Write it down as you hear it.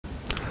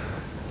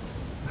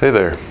Hey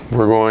there.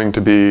 We're going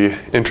to be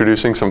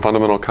introducing some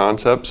fundamental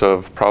concepts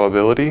of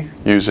probability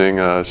using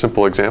a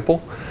simple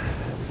example.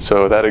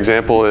 So that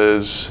example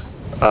is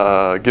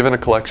given a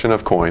collection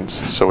of coins.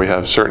 So we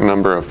have a certain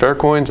number of fair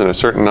coins and a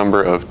certain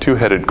number of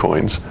two-headed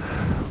coins.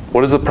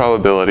 What is the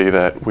probability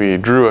that we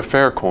drew a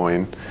fair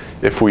coin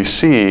if we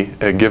see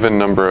a given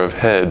number of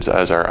heads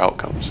as our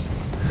outcomes?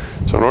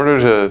 So in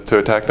order to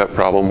attack that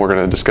problem, we're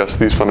going to discuss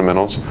these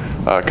fundamentals: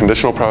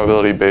 conditional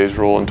probability, Bayes'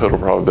 rule, and total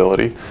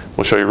probability.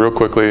 We'll show you real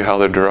quickly how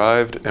they're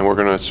derived, and we're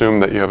going to assume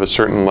that you have a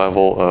certain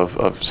level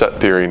of set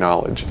theory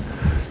knowledge.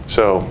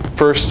 So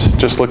first,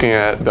 just looking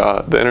at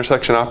the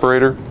intersection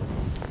operator,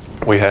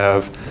 we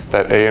have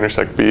that A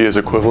intersect B is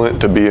equivalent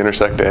to B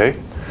intersect A.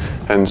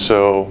 And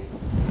so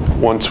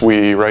once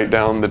we write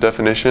down the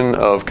definition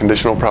of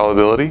conditional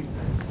probability,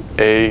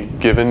 A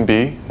given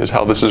B is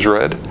how this is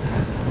read.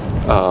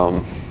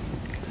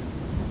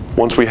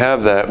 Once we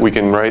have that, we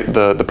can write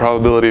the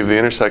probability of the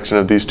intersection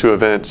of these two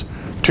events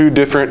two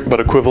different but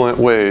equivalent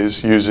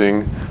ways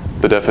using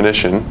the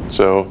definition.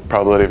 So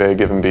probability of A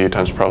given B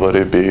times the probability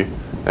of B,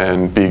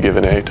 and B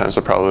given A times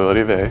the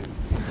probability of A.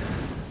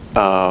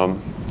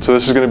 So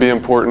this is going to be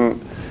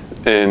important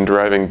in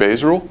deriving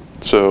Bayes' rule.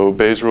 So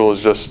Bayes' rule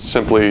is just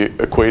simply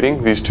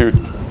equating these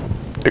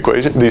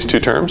two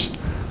terms.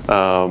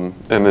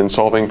 And then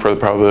solving for the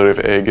probability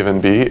of A given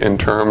B in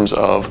terms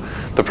of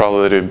the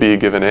probability of B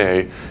given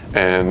A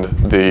and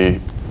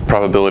the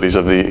probabilities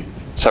of the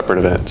separate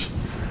events.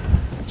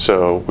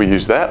 So we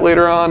use that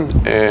later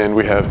on, and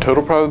we have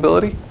total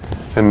probability.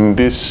 And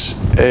this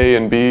A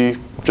and B,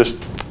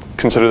 just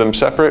consider them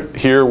separate.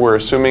 Here we're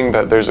assuming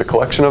that there's a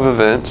collection of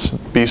events,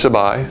 B sub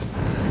I,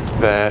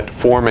 that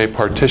form a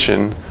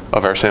partition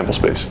of our sample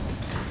space.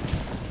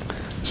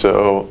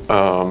 So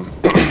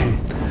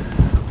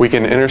we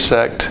can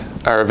intersect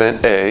our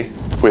event A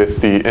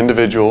with the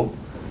individual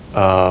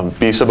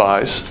B sub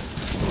i's,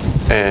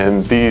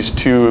 and these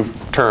two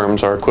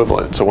terms are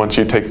equivalent. So once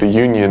you take the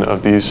union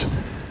of these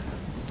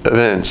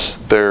events,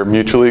 they're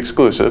mutually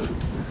exclusive.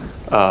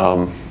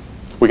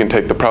 We can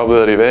take the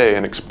probability of A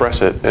and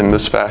express it in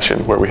this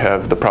fashion, where we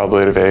have the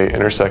probability of A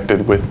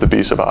intersected with the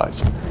B sub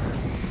i's.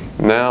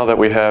 Now that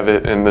we have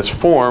it in this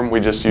form, we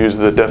just use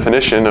the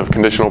definition of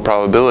conditional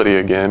probability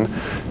again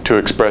to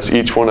express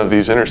each one of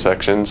these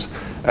intersections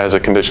as a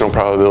conditional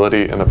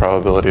probability and the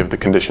probability of the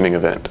conditioning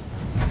event.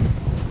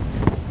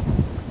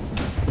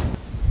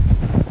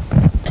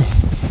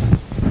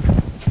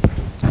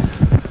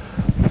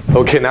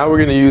 Okay, now we're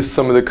going to use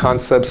some of the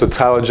concepts that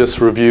Tyler just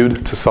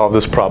reviewed to solve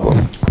this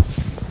problem.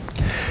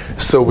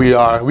 So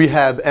we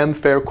have M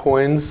fair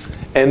coins,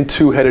 N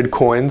two-headed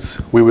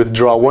coins. We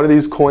withdraw one of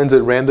these coins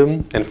at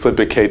random and flip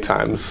it K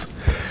times.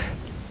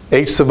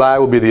 H sub I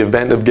will be the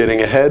event of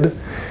getting a head.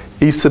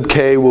 E sub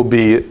K will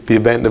be the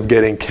event of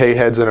getting K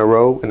heads in a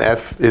row, and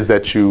F is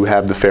that you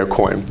have the fair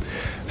coin.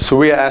 So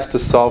we are asked to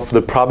solve for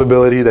the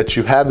probability that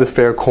you have the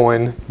fair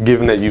coin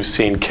given that you've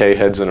seen K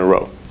heads in a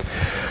row.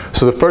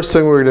 So the first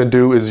thing we're going to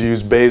do is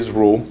use Bayes'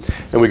 rule,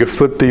 and we can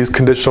flip these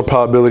conditional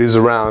probabilities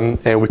around,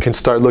 and we can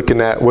start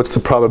looking at what's the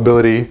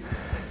probability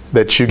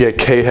that you get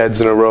K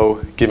heads in a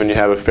row given you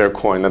have a fair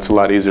coin. That's a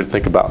lot easier to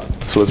think about.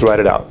 So let's write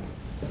it out.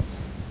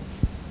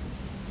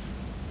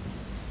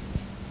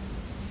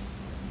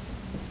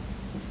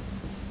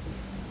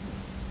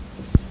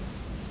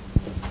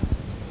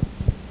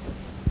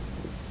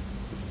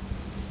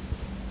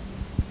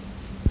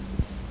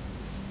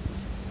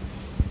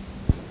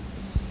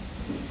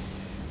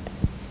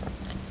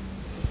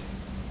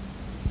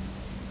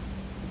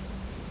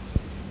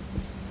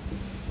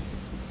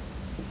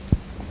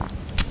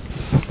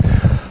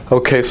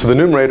 Okay, so the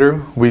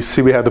numerator, we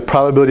see we have the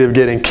probability of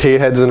getting K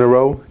heads in a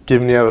row,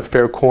 given you have a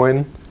fair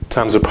coin,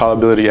 times the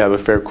probability you have a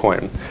fair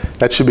coin.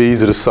 That should be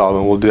easy to solve,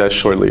 and we'll do that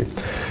shortly.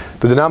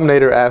 The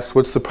denominator asks,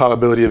 what's the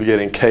probability of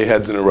getting K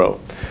heads in a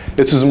row?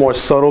 This is more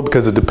subtle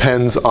because it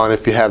depends on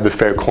if you have the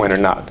fair coin or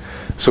not.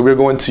 So we're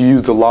going to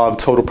use the law of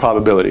total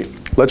probability.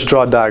 Let's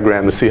draw a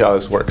diagram to see how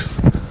this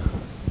works.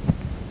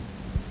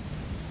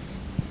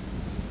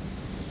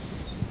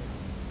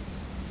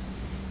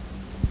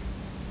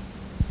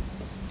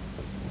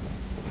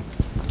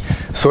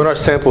 So in our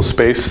sample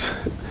space,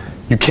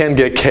 you can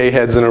get K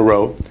heads in a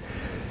row,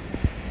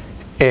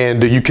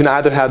 and you can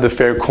either have the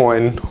fair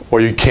coin or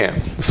you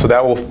can't. So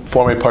that will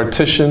form a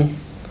partition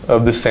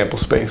of the sample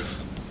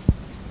space.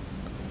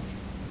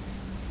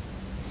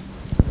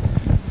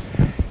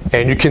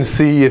 And you can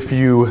see if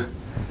you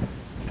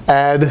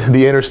add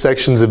the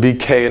intersections of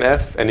EK and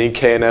F and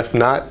EK and F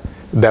not,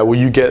 that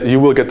you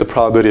will get the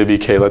probability of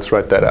EK. Let's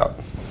write that out.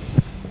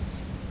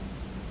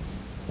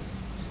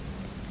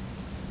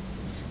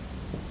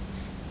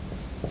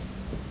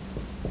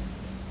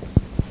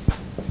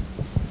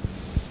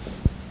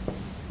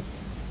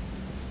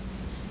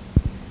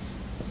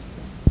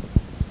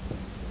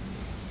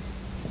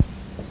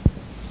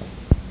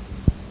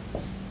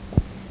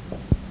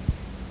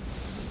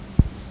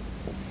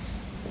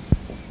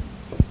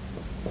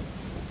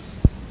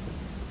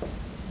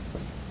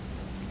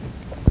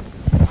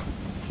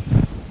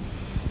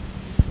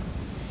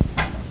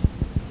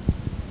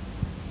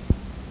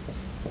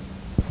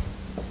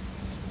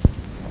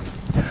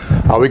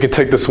 We can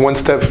take this one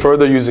step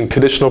further using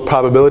conditional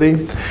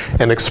probability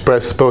and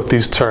express both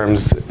these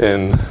terms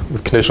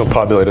with conditional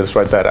probability. Let's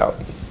write that out.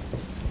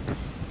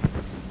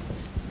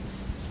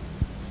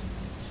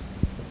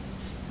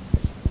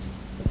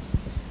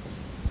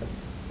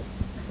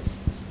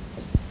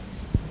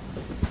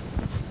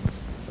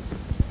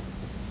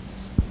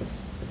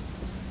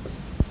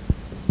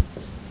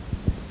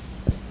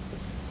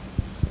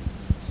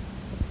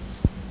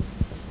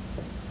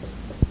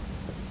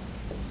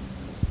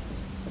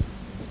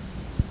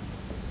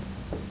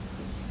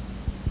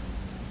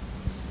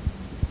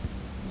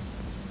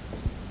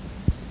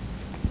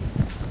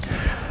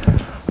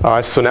 All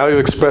right, so now we've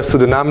expressed the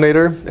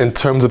denominator in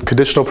terms of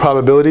conditional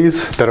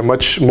probabilities that are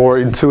much more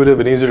intuitive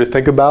and easier to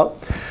think about.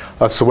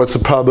 So what's the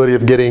probability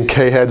of getting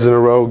k heads in a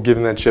row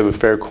given that you have a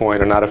fair coin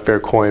or not a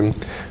fair coin?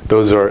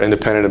 Those are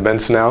independent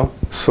events now.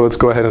 So let's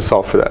go ahead and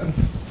solve for that.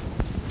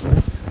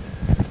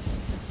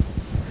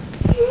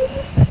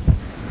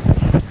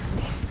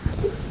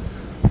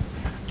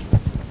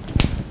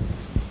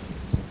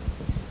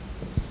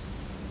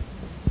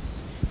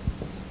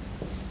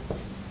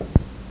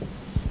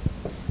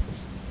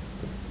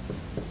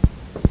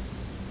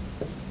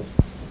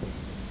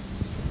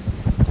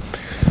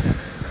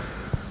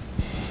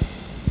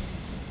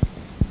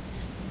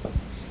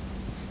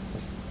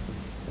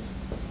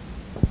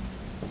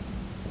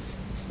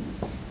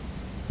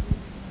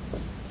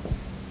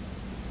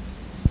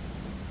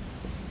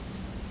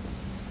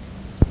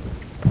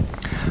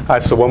 All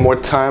right, so one more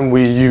time,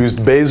 we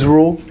used Bayes'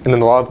 rule and then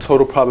the law of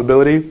total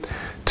probability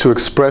to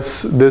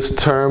express this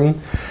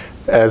term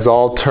as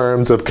all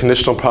terms of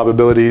conditional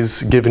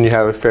probabilities given you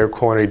have a fair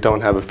coin or you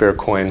don't have a fair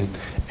coin.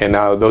 And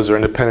now those are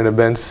independent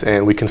events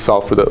and we can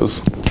solve for those.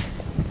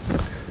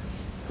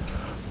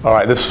 All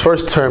right, this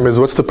first term is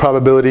what's the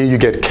probability you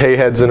get k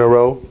heads in a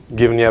row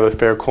given you have a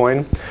fair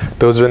coin?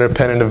 Those are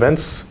independent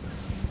events.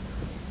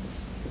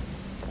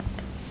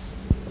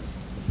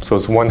 So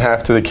it's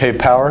 1/2 to the k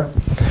power.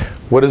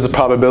 What is the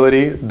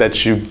probability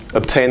that you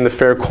obtain the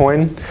fair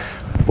coin?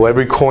 Well,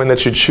 every coin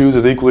that you choose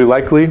is equally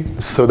likely,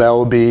 so that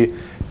will be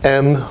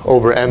m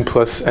over n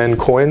plus n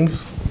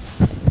coins.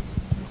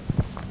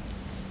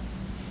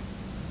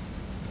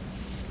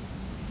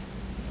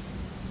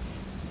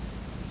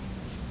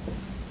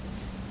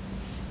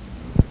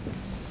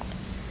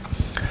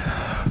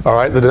 All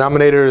right, the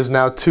denominator is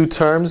now 2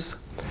 terms.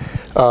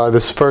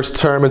 This first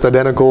term is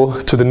identical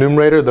to the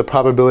numerator, the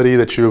probability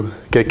that you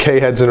get k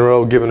heads in a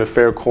row given a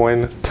fair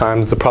coin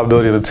times the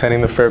probability of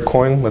obtaining the fair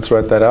coin. Let's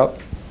write that out.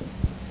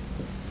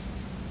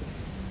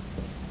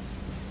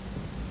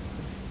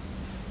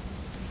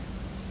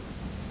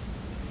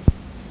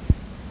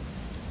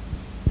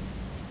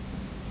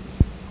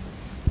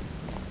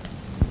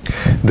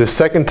 The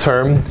second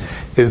term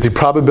is the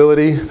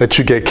probability that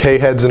you get k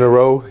heads in a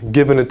row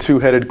given a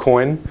 2-headed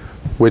coin,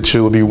 which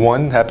will be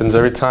 1, happens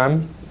every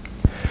time,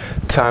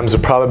 times the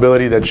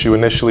probability that you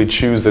initially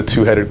choose the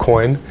 2-headed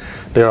coin.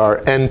 There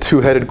are n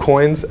 2-headed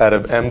coins out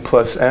of m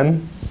plus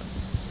n.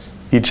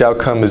 Each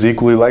outcome is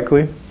equally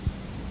likely.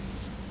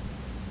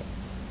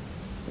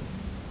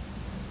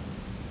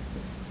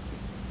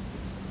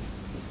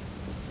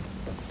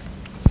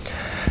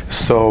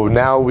 So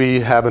now we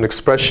have an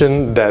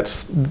expression that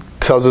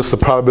tells us the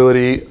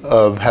probability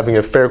of having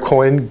a fair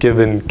coin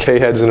given k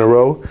heads in a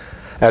row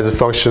as a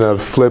function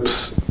of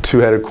flips,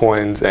 2-headed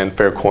coins, and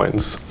fair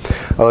coins.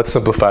 Let's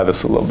simplify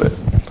this a little bit.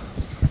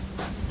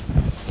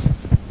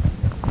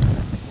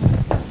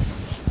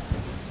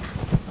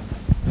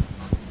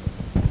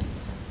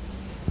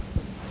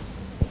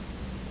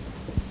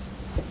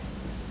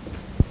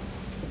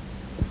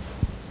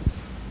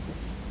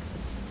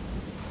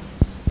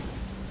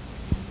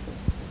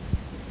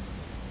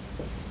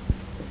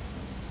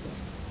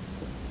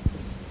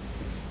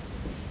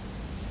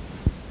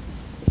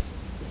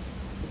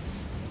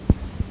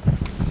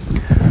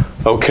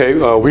 Okay,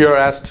 we are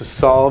asked to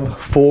solve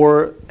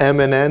for m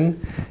and n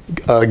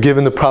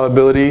given the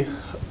probability,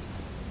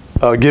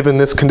 given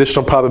this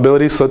conditional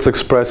probability. So let's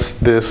express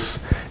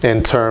this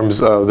in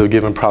terms of the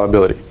given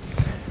probability.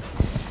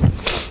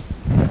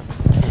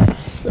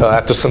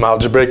 After some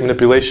algebraic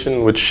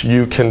manipulation, which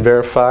you can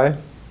verify,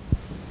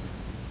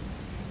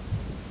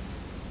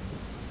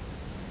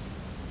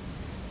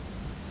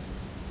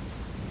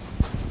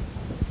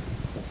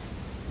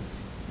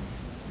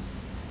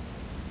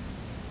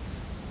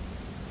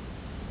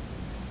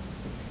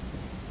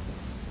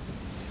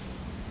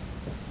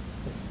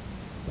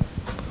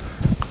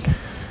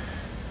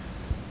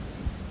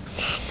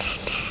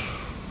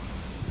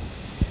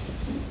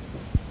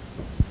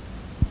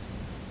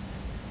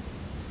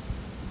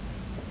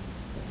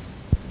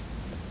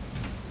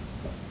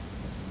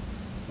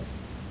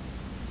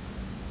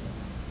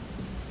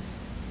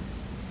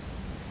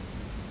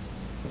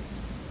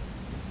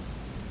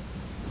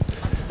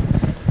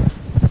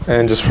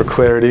 and just for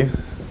clarity,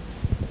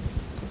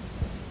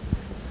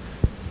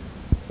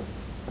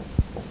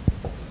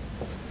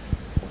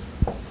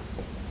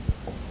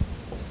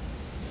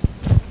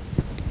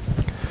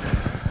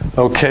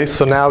 okay,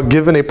 so now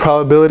given a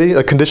probability,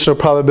 a conditional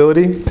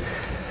probability,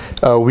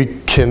 we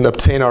can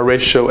obtain our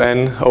ratio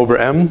n over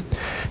m.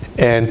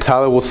 And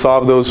Tyler will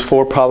solve those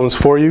 4 problems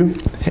for you.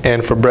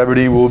 And for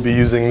brevity, we'll be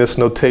using this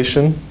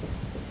notation.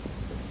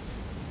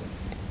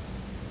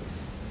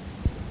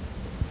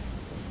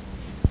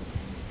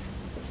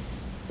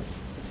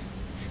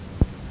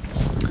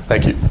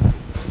 Thank you.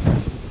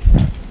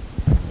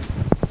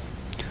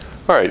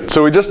 All right,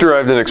 so we just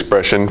derived an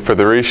expression for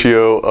the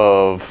ratio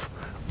of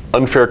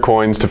unfair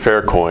coins to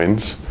fair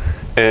coins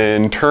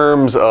in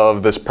terms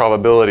of this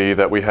probability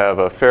that we have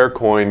a fair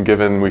coin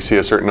given we see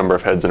a certain number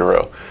of heads in a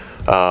row.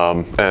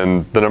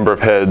 And the number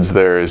of heads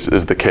there is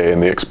the k in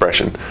the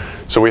expression.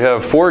 So we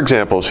have 4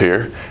 examples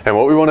here, and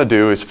what we want to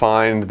do is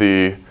find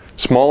the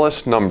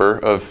smallest number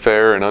of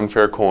fair and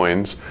unfair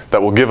coins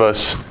that will give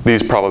us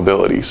these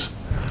probabilities.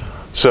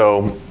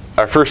 So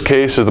our first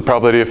case is the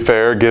probability of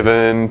fair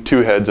given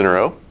 2 heads in a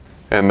row,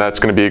 and that's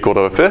going to be equal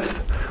to a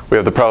fifth. We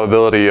have the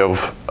probability of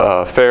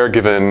fair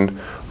given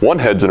 1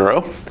 heads in a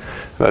row.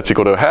 That's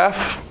equal to a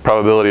half.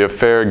 Probability of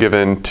fair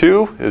given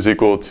 2 is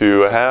equal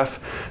to a half.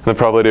 And the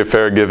probability of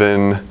fair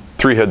given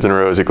 3 heads in a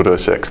row is equal to a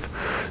sixth.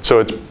 So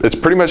it's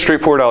pretty much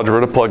straightforward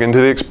algebra to plug into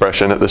the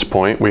expression at this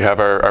point. We have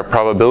our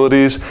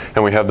probabilities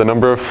and we have the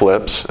number of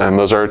flips, and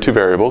those are our 2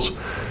 variables.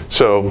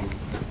 So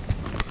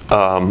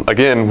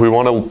again, we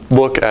want to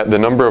look at the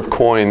number of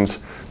coins,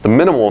 the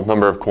minimal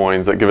number of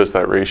coins that give us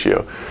that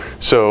ratio.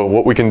 So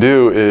what we can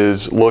do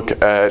is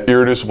look at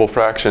irreducible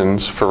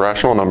fractions for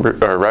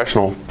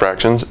rational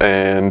fractions,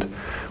 and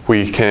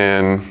we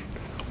can,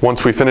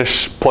 once we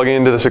finish plugging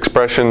into this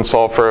expression,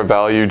 solve for a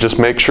value, just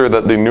make sure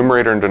that the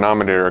numerator and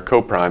denominator are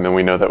coprime, and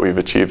we know that we've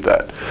achieved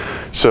that.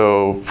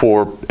 So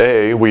for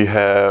A, we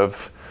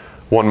have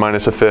 1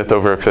 minus a fifth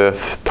over a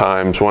fifth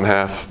times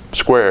 1/2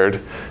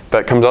 squared.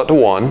 That comes out to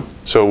 1.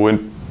 So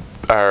when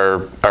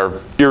our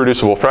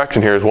irreducible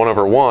fraction here is 1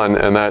 over 1,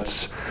 and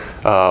that's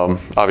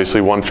obviously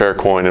 1 fair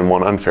coin and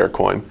 1 unfair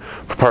coin.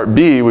 For part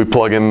B, we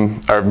plug in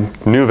our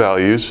new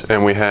values,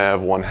 and we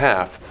have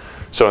 1/2.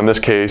 So in this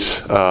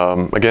case,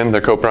 again,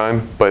 they're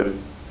coprime, but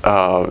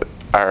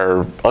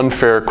our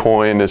unfair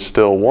coin is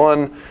still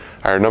 1.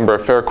 Our number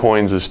of fair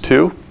coins is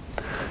 2.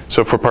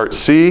 So for part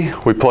C,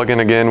 we plug in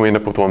again, we end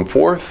up with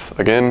 1/4.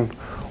 Again,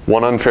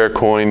 1 unfair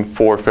coin,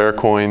 4 fair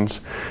coins.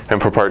 And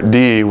for part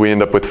D, we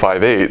end up with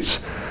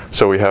 5/8.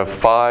 So we have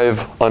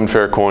 5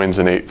 unfair coins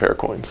and 8 fair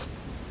coins.